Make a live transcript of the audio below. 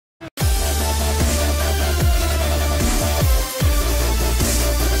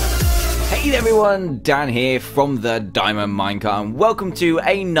Everyone, Dan here from the Diamond Minecart, and welcome to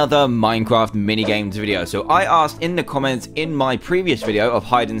another Minecraft minigames video. So I asked in the comments in my previous video of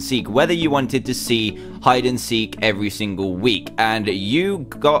hide and seek whether you wanted to see hide and seek every single week, and you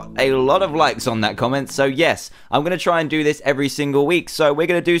got a lot of likes on that comment. So yes, I'm gonna try and do this every single week. So we're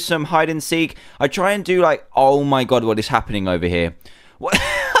gonna do some hide and seek. I try and do like, oh my god, what is happening over here? What?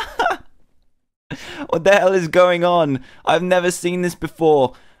 What the hell is going on? I've never seen this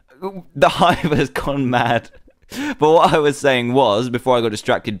before. The hive has gone mad. But what I was saying was, before I got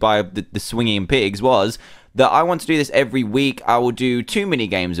distracted by the swinging pigs, was that I want to do this every week. I will do 2 mini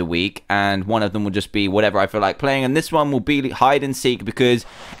games a week, and one of them will just be whatever I feel like playing, and this one will be hide and seek because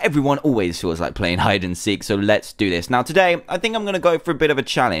everyone always feels like playing hide and seek. So let's do this. Now today, I think I'm going to go for a bit of a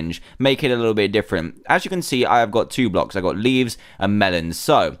challenge, make it a little bit different. As you can see, I have got 2 blocks. I've got leaves and melons.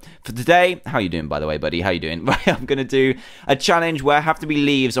 So for today, how you doing, by the way, buddy? How you doing? I'm going to do a challenge where I have to be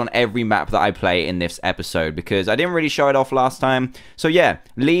leaves on every map that I play in this episode because I didn't really show it off last time. So yeah,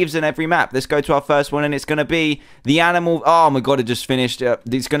 leaves in every map. Let's go to our first one, and it's going to be the animal. Oh my god, it just finished.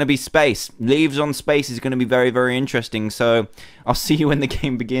 It's going to be space. Leaves on space is going to be very, very interesting. So I'll see you when the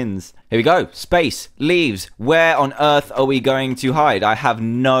game begins. Here we go. Space. Leaves. Where on earth are we going to hide? I have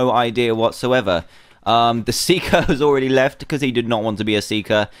no idea whatsoever. The seeker has already left because he did not want to be a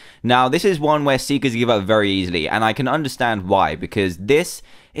seeker. Now, this is one where seekers give up very easily, and I can understand why, because this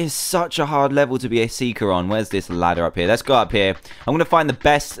is such a hard level to be a seeker on. Where's this ladder up here? Let's go up here. I'm going to find the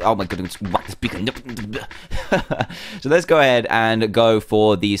best... Oh my goodness. So let's go ahead and go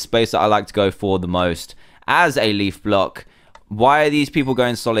for the space that I like to go for the most as a leaf block. Why are these people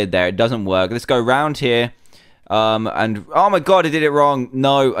going solid there? It doesn't work. Let's go around here. And oh my god, I did it wrong.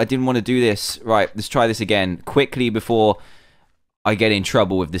 No, I didn't want to do this. Right, let's try this again quickly before I get in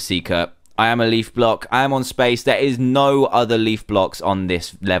trouble with the seeker. I am a leaf block. I am on space. There is no other leaf blocks on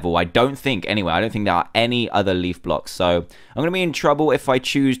this level. I don't think, anyway. I don't think there are any other leaf blocks. So I'm going to be in trouble if I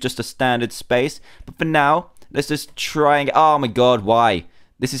choose just a standard space. But for now, let's just try and get... Oh my god, why?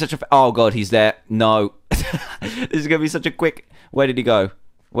 This is such a... Oh god, he's there. No. This is going to be such a quick... Where did he go?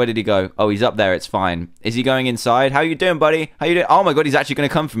 Where did he go? Oh, he's up there. It's fine. Is he going inside? How you doing, buddy? How you doing? Oh my god, he's actually going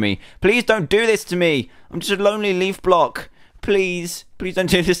to come for me. Please don't do this to me. I'm just a lonely leaf block. Please. Please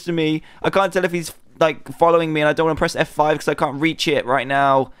don't do this to me. I can't tell if he's, like, following me, and I don't want to press F5 because I can't reach it right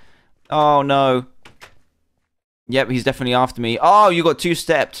now. Oh, no. Yep, he's definitely after me. Oh, you got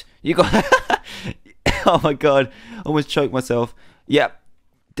 2-stepped. You got... Oh my god. Almost choked myself. Yep.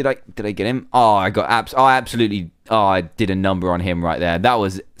 Did I get him? Oh, I got absolutely... Oh, I did a number on him right there. That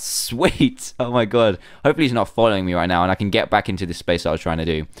was sweet. Oh my god. Hopefully he's not following me right now and I can get back into the space I was trying to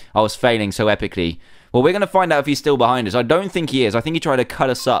do. I was failing so epically. Well, we're going to find out if he's still behind us. I don't think he is. I think he tried to cut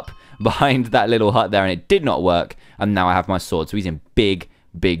us up behind that little hut there and it did not work. And now I have my sword. So he's in big,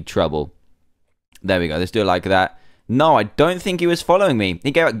 big trouble. There we go. Let's do it like that. No, I don't think he was following me.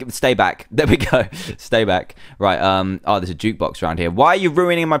 He gave... Stay back. There we go. Stay back. Right, oh, there's a jukebox around here. Why are you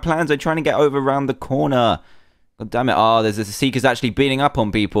ruining my plans? I'm trying to get over around the corner. God damn it. Oh, there's a seeker's actually beating up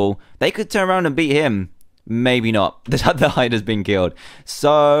on people. They could turn around and beat him. Maybe not. The hider's been killed.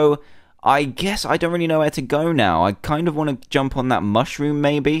 So, I guess I don't really know where to go now. I kind of want to jump on that mushroom,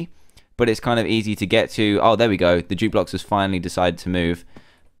 maybe. But it's kind of easy to get to. Oh, there we go. The jukebox has finally decided to move.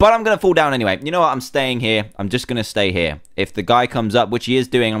 But I'm going to fall down anyway. You know what? I'm staying here. I'm just going to stay here. If the guy comes up, which he is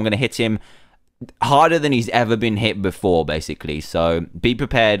doing, I'm going to hit him harder than he's ever been hit before, basically. So be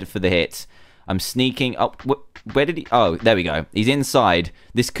prepared for the hit. I'm sneaking up. Where did he... Oh, there we go. He's inside.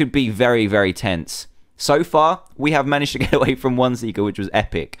 This could be very, very tense. So far, we have managed to get away from one seeker, which was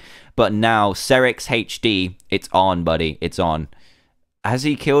epic. But now, Serix HD, it's on, buddy. It's on. Has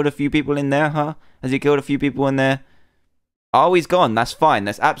he killed a few people in there, huh? Has he killed a few people in there? Oh, he's gone. That's fine.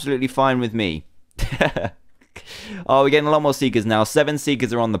 That's absolutely fine with me. Oh, we're getting a lot more seekers now. 7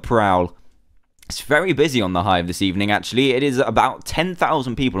 seekers are on the prowl. It's very busy on the Hive this evening, actually. It is about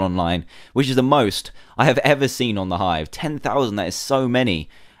 10,000 people online, which is the most I have ever seen on the Hive. 10,000, that is so many.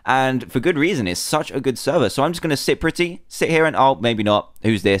 And for good reason. It's such a good server. So I'm just going to sit pretty. Sit here and... Oh, maybe not.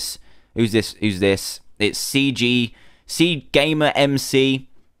 Who's this? Who's this? Who's this? It's CG. Gamer MC.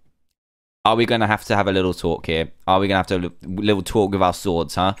 Are we going to have a little talk here? Are we going to have a little talk with our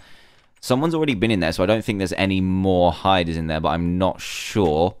swords, huh? Someone's already been in there, so I don't think there's any more hiders in there, but I'm not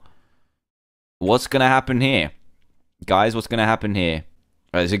sure. What's going to happen here? Guys, what's going to happen here?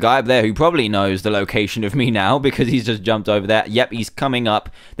 There's a guy up there who probably knows the location of me now because he's just jumped over there. Yep, he's coming up.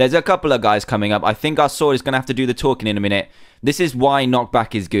 There's a couple of guys coming up. I think our sword is going to have to do the talking in a minute. This is why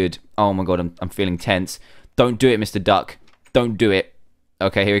knockback is good. Oh my god, I'm feeling tense. Don't do it, Mr. Duck. Don't do it.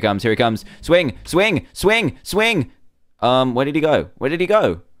 Okay, here he comes, here he comes. Swing, swing, swing, swing. Where did he go? Where did he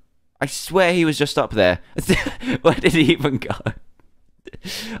go? I swear he was just up there. Where did he even go?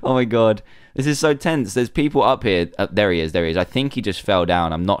 Oh my god. This is so tense. There's people up here. There he is. There he is. I think he just fell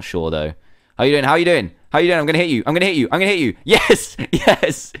down. I'm not sure though. How you doing? How you doing? How you doing? I'm gonna hit you. I'm gonna hit you. I'm gonna hit you. Yes!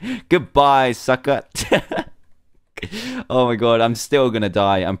 Yes! Goodbye, sucker. Oh my god, I'm still gonna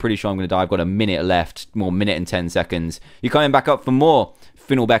die. I'm pretty sure I'm gonna die. I've got a minute left. More minute and 10 seconds. You coming back up for more,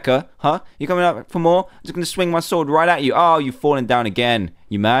 Finnelbecker? Huh? You coming up for more? I'm just gonna swing my sword right at you. Oh, you've fallen down again.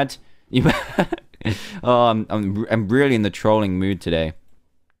 You mad? You mad? Oh, I'm really in the trolling mood today.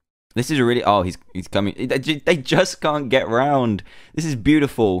 This is really... Oh, he's coming. They just can't get round. This is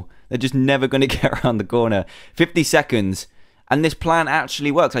beautiful. They're just never going to get around the corner. 50 seconds. And this plan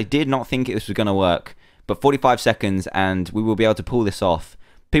actually works. I did not think this was going to work. But 45 seconds and we will be able to pull this off.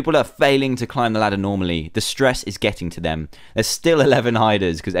 People are failing to climb the ladder normally. The stress is getting to them. There's still 11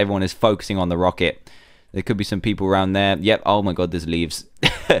 hiders because everyone is focusing on the rocket. There could be some people around there. Yep. Oh my god, there's leaves.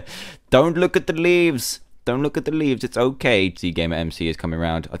 Don't look at the leaves. Don't look at the leaves. It's okay. Gamer MC is coming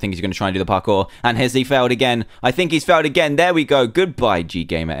around. I think he's going to try and do the parkour. And has he failed again? I think he's failed again. There we go. Goodbye,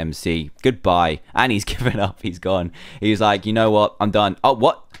 Gamer MC. Goodbye. And he's given up. He's gone. He's like, you know what? I'm done. Oh,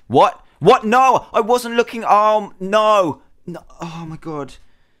 what? What? What? No! I wasn't looking. Oh, no. No. Oh, my God.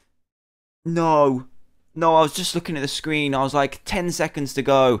 No. No, I was just looking at the screen. I was like, 10 seconds to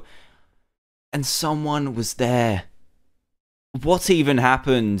go. And someone was there. What even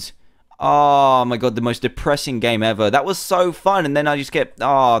happened? Oh my god, the most depressing game ever. That was so fun, and then I just get...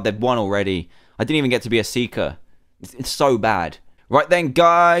 Oh, they've won already. I didn't even get to be a seeker. It's so bad. Right then,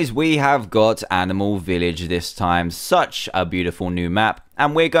 guys, we have got Animal Village this time. Such a beautiful new map.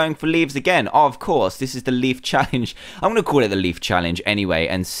 And we're going for leaves again. Oh, of course, this is the Leaf Challenge. I'm going to call it the Leaf Challenge anyway,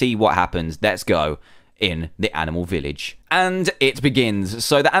 and see what happens. Let's go in the Animal Village. And it begins.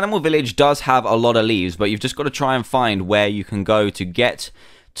 So the Animal Village does have a lot of leaves, but you've just got to try and find where you can go to get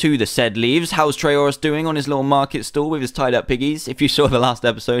to the said leaves. How's Treoris doing on his little market stall with his tied up piggies? If you saw the last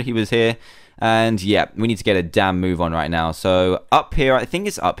episode, he was here. And yeah, we need to get a damn move on right now. So up here, I think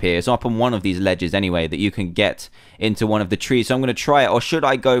it's up here. It's up on one of these ledges anyway that you can get into one of the trees. So I'm going to try it. Or should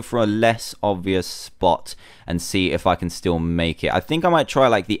I go for a less obvious spot and see if I can still make it? I think I might try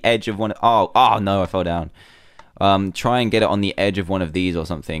like the edge of one. Oh no, I fell down. Try and get it on the edge of one of these or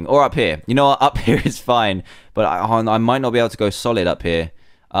something. Or up here. You know what? Up here is fine. But I might not be able to go solid up here.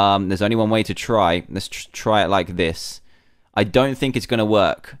 There's only one way to try. Let's try it like this. I don't think it's going to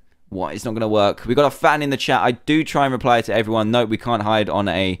work. What? It's not going to work. We got a fan in the chat. I do try and reply to everyone. Nope, we can't hide on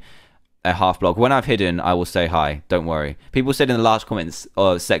a half block. When I've hidden, I will say hi. Don't worry. People said in the last comments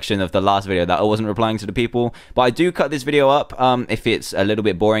section of the last video that I wasn't replying to the people. But I do cut this video up if it's a little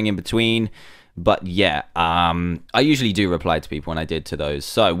bit boring in between. But yeah, I usually do reply to people, and I did to those.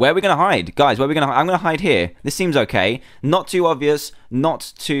 So where are we going to hide? Guys, where are we going to hide? I'm going to hide here. This seems okay. Not too obvious.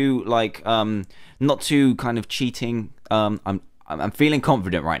 Not too, like, not too kind of cheating. I'm feeling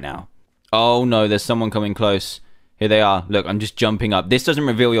confident right now. Oh no, there's someone coming close. Here they are. Look, I'm just jumping up. This doesn't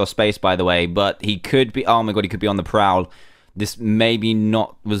reveal your space, by the way, but he could be... Oh my god, he could be on the prowl. This maybe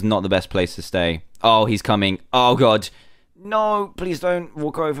was not the best place to stay. Oh, he's coming. Oh god. No, please don't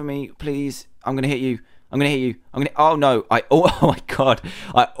walk over me, please. I'm gonna hit you. I'm gonna hit you. Oh no. Oh my god.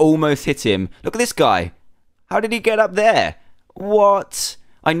 I almost hit him. Look at this guy. How did he get up there? What?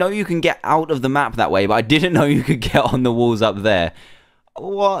 I know you can get out of the map that way, but I didn't know you could get on the walls up there.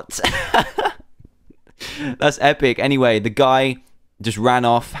 What? That's epic. Anyway, the guy just ran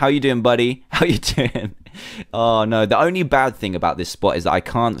off. How you doing, buddy? How you doing? Oh no, the only bad thing about this spot is that I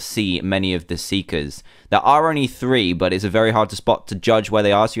can't see many of the seekers. There are only 3, but it's a very hard to spot to judge where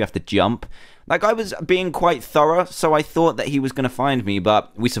they are, so you have to jump. That guy was being quite thorough, so I thought that he was going to find me,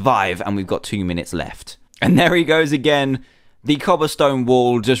 but we survive, and we've got 2 minutes left. And there he goes again, the cobblestone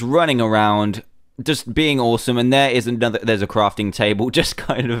wall, just running around, just being awesome. And there's a crafting table, just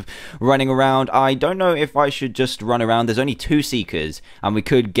kind of running around. I don't know if I should just run around. There's only 2 seekers, and we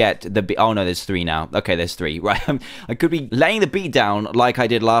could get the... Oh no, there's 3 now. Okay, there's 3. Right, I could be laying the beat down like I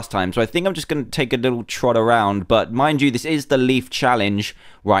did last time. So I think I'm just going to take a little trot around. But mind you, this is the Leaf Challenge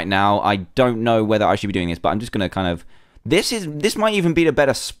right now. I don't know whether I should be doing this, but I'm just going to kind of... This might even be the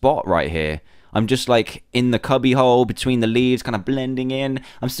better spot right here. I'm just like in the cubby hole between the leaves, kind of blending in.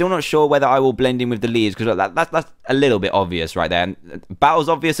 I'm still not sure whether I will blend in with the leaves, because that's a little bit obvious right there. About as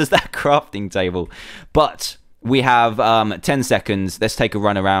obvious as that crafting table. But we have 10 seconds. Let's take a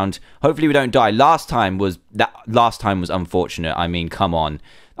run around. Hopefully we don't die. Last time was unfortunate. I mean, come on.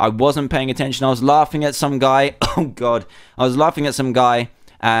 I wasn't paying attention. I was laughing at some guy. Oh god. I was laughing at some guy,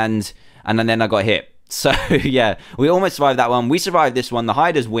 and then I got hit. So, yeah, we almost survived that one. We survived this one. The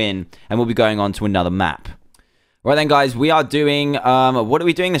hiders win, and we'll be going on to another map. Right then, guys, we are doing, what are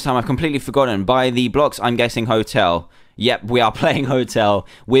we doing this time? I've completely forgotten. By the blocks, I'm guessing hotel. Yep, we are playing hotel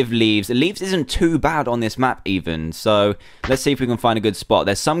with leaves. Leaves isn't too bad on this map even, so let's see if we can find a good spot.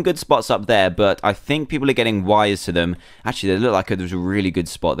 There's some good spots up there, but I think people are getting wise to them. Actually, they look like there's a really good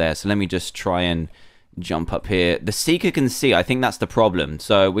spot there, so let me just try and jump up here. The Seeker can see. I think that's the problem,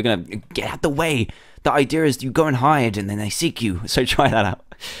 so we're going to get out the way. The idea is you go and hide, and then they seek you, so try that out.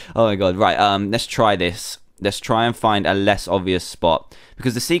 Oh my god, right, let's try this. Let's try and find a less obvious spot.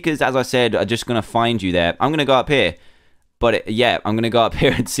 Because the Seekers, as I said, are just going to find you there. I'm going to go up here. But yeah, I'm going to go up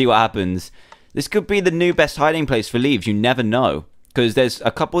here and see what happens. This could be the new best hiding place for leaves. You never know. Because there's a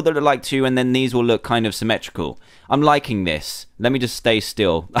couple that look like two, and then these will look kind of symmetrical. I'm liking this. Let me just stay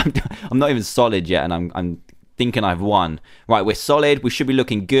still. I'm not even solid yet, and I'm thinking I've won. Right, we're solid. We should be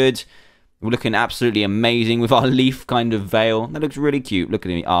looking good. We're looking absolutely amazing with our leaf kind of veil. That looks really cute. Look at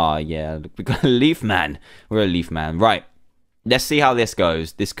me. Ah, yeah. We've got a leaf man. We're a leaf man. Right. Let's see how this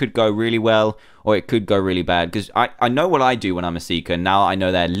goes. This could go really well, or it could go really bad. Because I know what I do when I'm a Seeker. Now I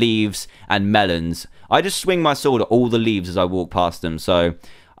know they're leaves and melons. I just swing my sword at all the leaves as I walk past them. So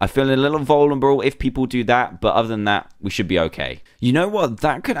I feel a little vulnerable if people do that, but other than that, we should be okay. You know what?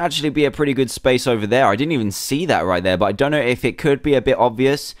 That could actually be a pretty good space over there. I didn't even see that right there, but I don't know if it could be a bit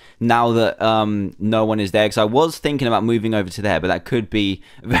obvious now that no one is there, because I was thinking about moving over to there, but that could be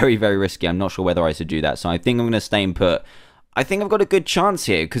very, very risky. I'm not sure whether I should do that, so I think I'm going to stay and put. I think I've got a good chance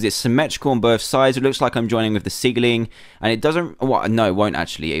here because it's symmetrical on both sides. It looks like I'm joining with the ceiling, and it doesn't. Well, no, it won't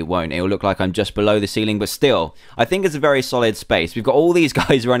actually. It won't. It'll look like I'm just below the ceiling, but still, I think it's a very solid space. We've got all these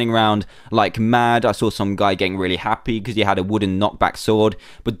guys running around like mad. I saw some guy getting really happy because he had a wooden knockback sword,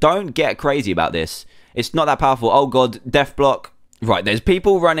 but don't get crazy about this. It's not that powerful. Oh god, death block. Right, there's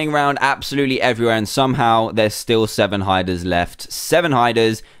people running around absolutely everywhere, and somehow there's still 7 hiders left. 7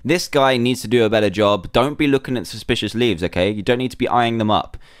 hiders. This guy needs to do a better job. Don't be looking at suspicious leaves, okay? You don't need to be eyeing them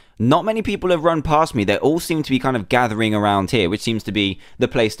up. Not many people have run past me. They all seem to be kind of gathering around here, which seems to be the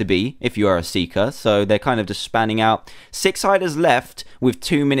place to be if you are a Seeker. So they're kind of just spanning out. 6 hiders left with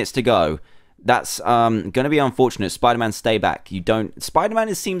 2 minutes to go. That's going to be unfortunate. Spider-Man, stay back. You don't...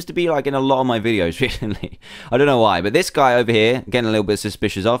 Spider-Man seems to be like in a lot of my videos recently. I don't know why, but this guy over here, getting a little bit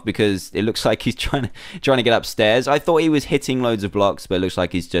suspicious of because it looks like he's trying to get upstairs. I thought he was hitting loads of blocks, but it looks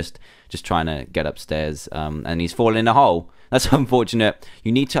like he's just trying to get upstairs, and he's fallen in a hole. That's unfortunate.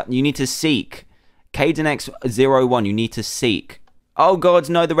 You need to seek. Cadenex01, you need to seek. Oh god,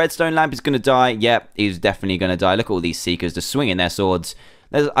 no, the redstone lamp is going to die. Yep, he's definitely going to die. Look at all these Seekers just swinging their swords.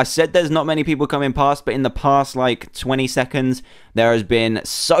 I said there's not many people coming past, but in the past, like, 20 seconds, there has been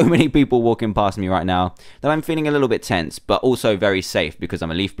so many people walking past me right now that I'm feeling a little bit tense, but also very safe because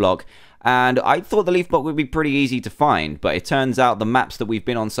I'm a leaf block. And I thought the leaf block would be pretty easy to find, but it turns out the maps that we've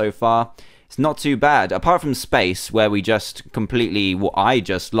been on so far, it's not too bad. Apart from space, where we just completely, well, I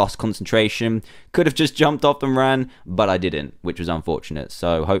just lost concentration. Could have just jumped off and ran, but I didn't, which was unfortunate.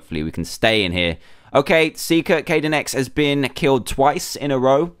 So hopefully we can stay in here. Okay, Seeker Cadenex has been killed twice in a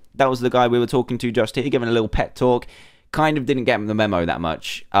row. That was the guy we were talking to just here, giving a little pet talk. Kind of didn't get the memo that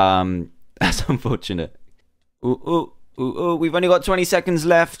much. That's unfortunate. We've only got 20 seconds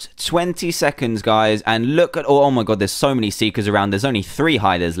left. 20 seconds, guys. And look at... Oh my god, there's so many Seekers around. There's only 3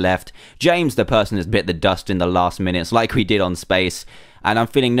 hiders left. James, the person has bit the dust in the last minutes, like we did on space. And I'm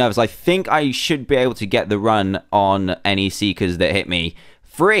feeling nervous. I think I should be able to get the run on any Seekers that hit me.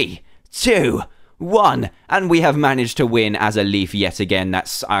 3, 2... 1, and we have managed to win as a leaf yet again.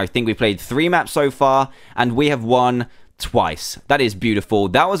 I think we played 3 maps so far, and we have won twice. That is beautiful.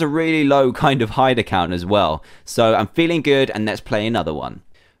 That was a really low kind of hider count as well. So I'm feeling good, and let's play another one.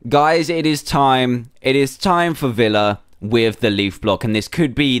 Guys, it is time. It is time for Villa with the leaf block, and this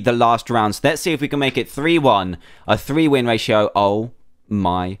could be the last round. So let's see if we can make it 3-1, a 3-win ratio. Oh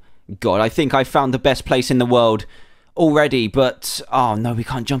my god, I think I found the best place in the world already, but oh no, we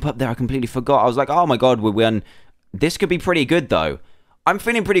can't jump up there. I completely forgot. I was like, oh my god, we won. This could be pretty good though. I'm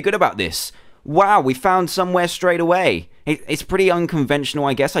feeling pretty good about this. Wow, we found somewhere straight away. It's pretty unconventional,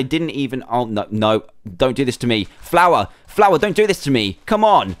 I guess. I didn't even... Oh no, don't do this to me. Flower, don't do this to me. Come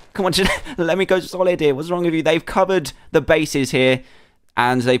on, just let me go solid here. What's wrong with you? They've covered the bases here,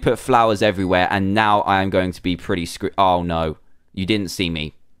 and they put flowers everywhere, and now I am going to be pretty screwed. Oh no, you didn't see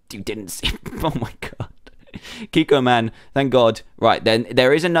me. You didn't see... Oh my god. Kiko, man, thank god. Right, then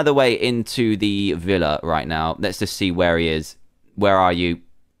there is another way into the villa right now. Let's just see where he is. Where are you?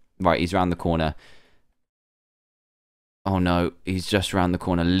 Right, he's around the corner. Oh no, he's just around the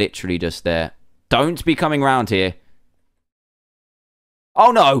corner, literally just there. Don't be coming around here.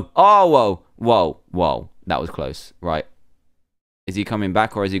 Oh no. Oh, whoa. That was close. Right. Is he coming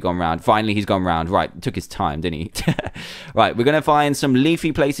back or has he gone round? Finally, he's gone round. Right, took his time, didn't he? Right, we're going to find some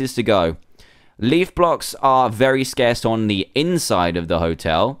leafy places to go. Leaf blocks are very scarce on the inside of the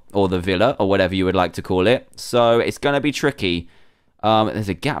hotel, or the villa, or whatever you would like to call it. So it's going to be tricky. There's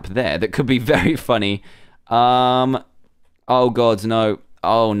a gap there that could be very funny. Oh, God, no.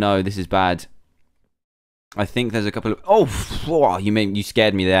 Oh, no, this is bad. I think there's a couple of... Oh, you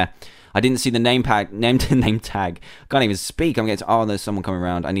scared me there. I didn't see the name tag. Can't even speak. I'm getting... Oh, there's someone coming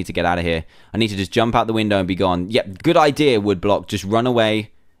around. I need to get out of here. I need to just jump out the window and be gone. Yep, good idea, woodblock. Just run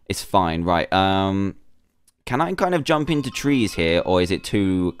away. It's fine. Right. Can I kind of jump into trees here, or is it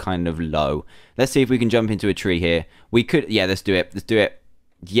too kind of low? Let's see if we can jump into a tree here. We could... Yeah, let's do it. Let's do it.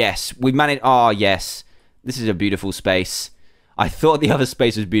 Yes, we managed... Oh, yes. This is a beautiful space. I thought the other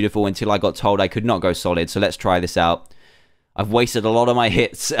space was beautiful until I got told I could not go solid, so let's try this out. I've wasted a lot of my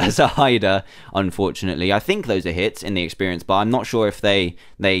hits as a hider, unfortunately. I think those are hits in the experience bar. I'm not sure if they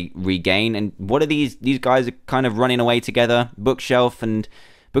regain. And what are these? These guys are kind of running away together. Bookshelf and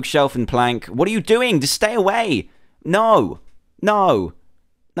plank. What are you doing? Just stay away. No. No.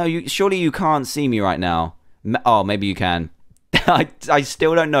 No, surely you can't see me right now. Oh, maybe you can. I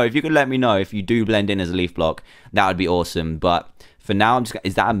still don't know. If you could let me know if you do blend in as a leaf block, that would be awesome. But for now, I'm just...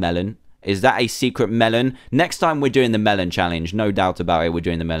 Is that a melon? Is that a secret melon? Next time we're doing the melon challenge. No doubt about it, we're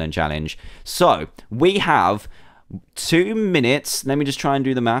doing the melon challenge. So, we have 2 minutes. Let me just try and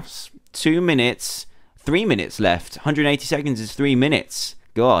do the maths. 2 minutes, 3 minutes left. 180 seconds is 3 minutes.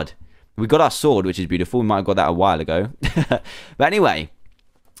 God. We got our sword, which is beautiful. We might have got that a while ago. But anyway...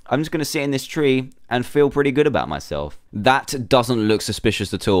 I'm just going to sit in this tree and feel pretty good about myself. That doesn't look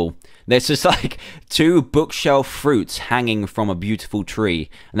suspicious at all. There's just like 2 bookshelf fruits hanging from a beautiful tree.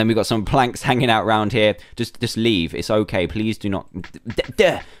 And then we've got some planks hanging out around here. Just leave. It's okay. Please do not...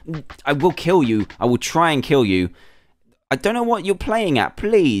 I will kill you. I will try and kill you. I don't know what you're playing at.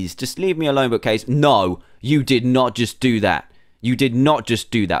 Please, just leave me alone, bookcase. No, you did not just do that. You did not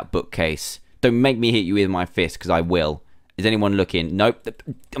just do that, bookcase. Don't make me hit you with my fist, because I will. Is anyone looking? Nope.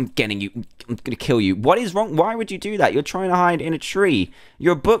 I'm getting you. I'm going to kill you. What is wrong? Why would you do that? You're trying to hide in a tree.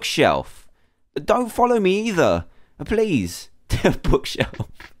 You're a bookshelf. Don't follow me either. Please. Bookshelf.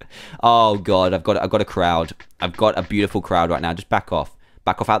 Oh, God. I've got a crowd. I've got a beautiful crowd right now. Just back off.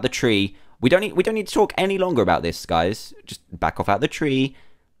 Back off out the tree. We don't need to talk any longer about this, guys. Just back off out the tree.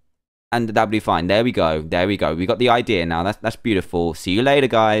 And that'll be fine. There we go. There we go. We got the idea now. That's beautiful. See you later,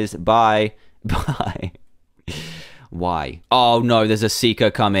 guys. Bye. Bye. Why? Oh no, there's a seeker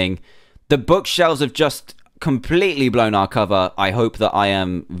coming. The bookshelves have just completely blown our cover. I hope that I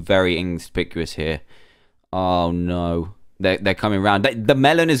am very inconspicuous here. Oh no. They're coming around. The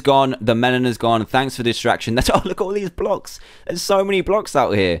melon is gone. The melon is gone. Thanks for the distraction. Oh, look at all these blocks. There's so many blocks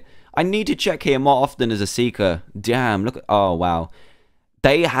out here. I need to check here more often as a seeker. Damn, look at... Oh, wow.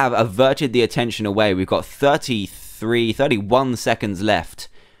 They have averted the attention away. We've got 31 seconds left.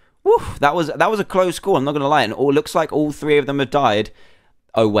 Woo, that was a close call, I'm not going to lie. And it looks like all 3 of them have died.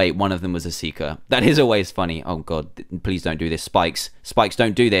 Oh, wait, one of them was a seeker. That is always funny. Oh, God, please don't do this. Spikes,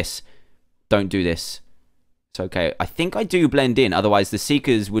 don't do this. Don't do this. It's okay. I think I do blend in. Otherwise, the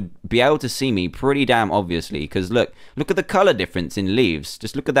seekers would be able to see me pretty damn obviously. Because look at the color difference in leaves.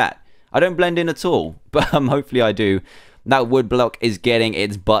 Just look at that. I don't blend in at all. But hopefully I do. That wood block is getting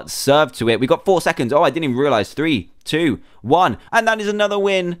its butt served to it. We got 4 seconds. Oh, I didn't even realize. 3, 2, 1. And that is another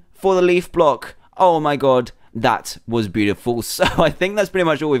win for the leaf block. Oh my God, that was beautiful. So I think that's pretty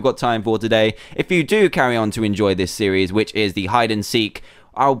much all we've got time for today. If you do carry on to enjoy this series, which is the hide and seek,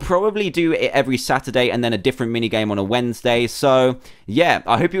 I'll probably do it every Saturday and then a different minigame on a Wednesday. So yeah,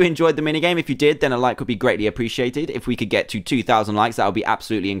 I hope you enjoyed the minigame. If you did, then a like would be greatly appreciated. If we could get to 2,000 likes, that would be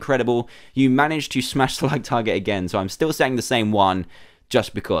absolutely incredible. You managed to smash the like target again, so I'm still saying the same one.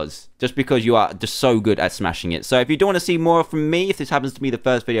 Just because you are just so good at smashing it. So if you do want to see more from me, if this happens to be the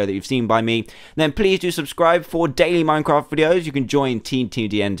first video that you've seen by me, then please do subscribe for daily Minecraft videos. You can join Team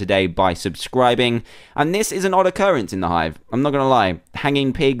TDN today by subscribing. And this is an odd occurrence in the Hive. I'm not going to lie.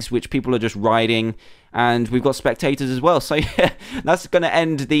 Hanging pigs, which people are just riding. And we've got spectators as well. So yeah, that's going to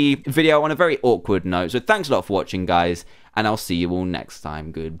end the video on a very awkward note. So thanks a lot for watching, guys. And I'll see you all next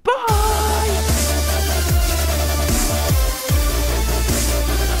time. Goodbye.